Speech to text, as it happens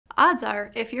Odds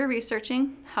are, if you're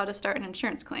researching how to start an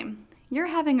insurance claim, you're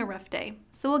having a rough day,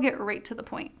 so we'll get right to the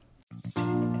point.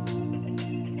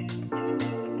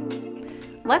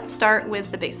 Let's start with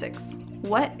the basics.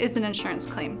 What is an insurance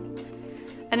claim?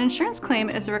 An insurance claim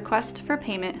is a request for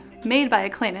payment made by a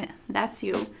claimant, that's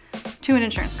you, to an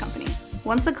insurance company.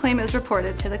 Once a claim is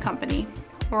reported to the company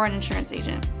or an insurance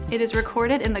agent, it is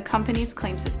recorded in the company's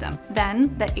claim system.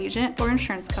 Then, the agent or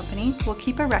insurance company will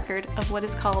keep a record of what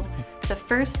is called the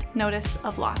first notice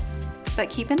of loss. But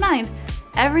keep in mind,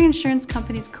 every insurance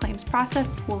company's claims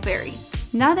process will vary.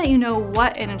 Now that you know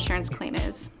what an insurance claim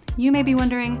is, you may be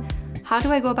wondering, how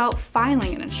do I go about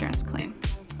filing an insurance claim?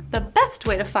 The best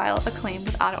way to file a claim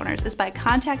with Auto Owners is by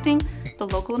contacting the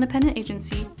local independent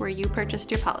agency where you purchased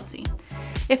your policy.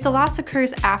 If the loss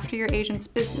occurs after your agent's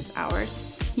business hours,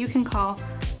 you can call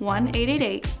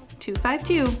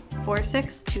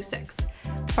 1-888-252-4626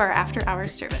 for our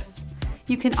after-hours service.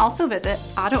 You can also visit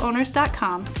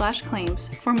autoowners.com/claims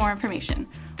for more information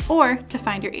or to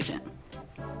find your agent.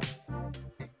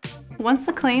 Once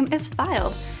the claim is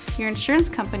filed, your insurance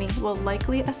company will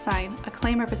likely assign a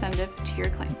claim representative to your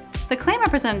claim. The claim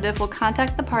representative will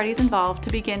contact the parties involved to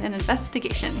begin an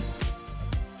investigation.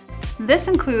 This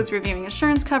includes reviewing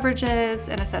insurance coverages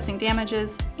and assessing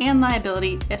damages and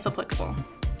liability if applicable.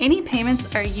 Any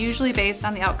payments are usually based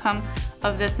on the outcome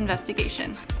of this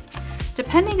investigation.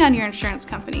 Depending on your insurance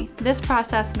company, this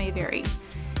process may vary.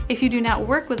 If you do not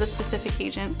work with a specific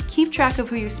agent, keep track of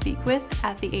who you speak with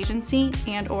at the agency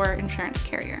and/or insurance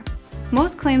carrier.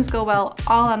 Most claims go well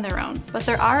all on their own, but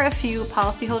there are a few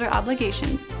policyholder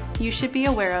obligations you should be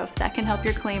aware of that can help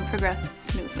your claim progress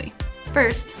smoothly.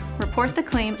 First, report the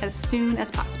claim as soon as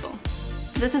possible.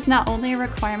 This is not only a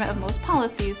requirement of most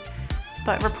policies,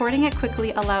 but reporting it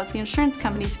quickly allows the insurance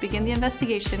company to begin the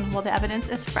investigation while the evidence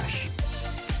is fresh.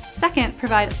 Second,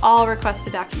 provide all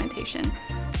requested documentation.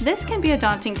 This can be a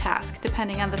daunting task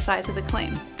depending on the size of the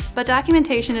claim, but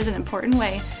documentation is an important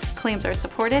way claims are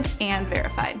supported and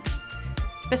verified.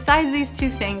 Besides these two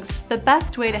things, the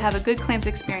best way to have a good claims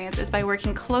experience is by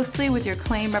working closely with your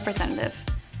claim representative.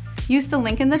 Use the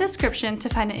link in the description to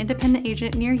find an independent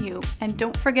agent near you, and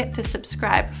don't forget to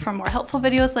subscribe for more helpful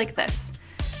videos like this.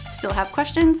 Still have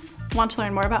questions? Want to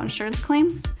learn more about insurance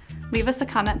claims? Leave us a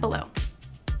comment below.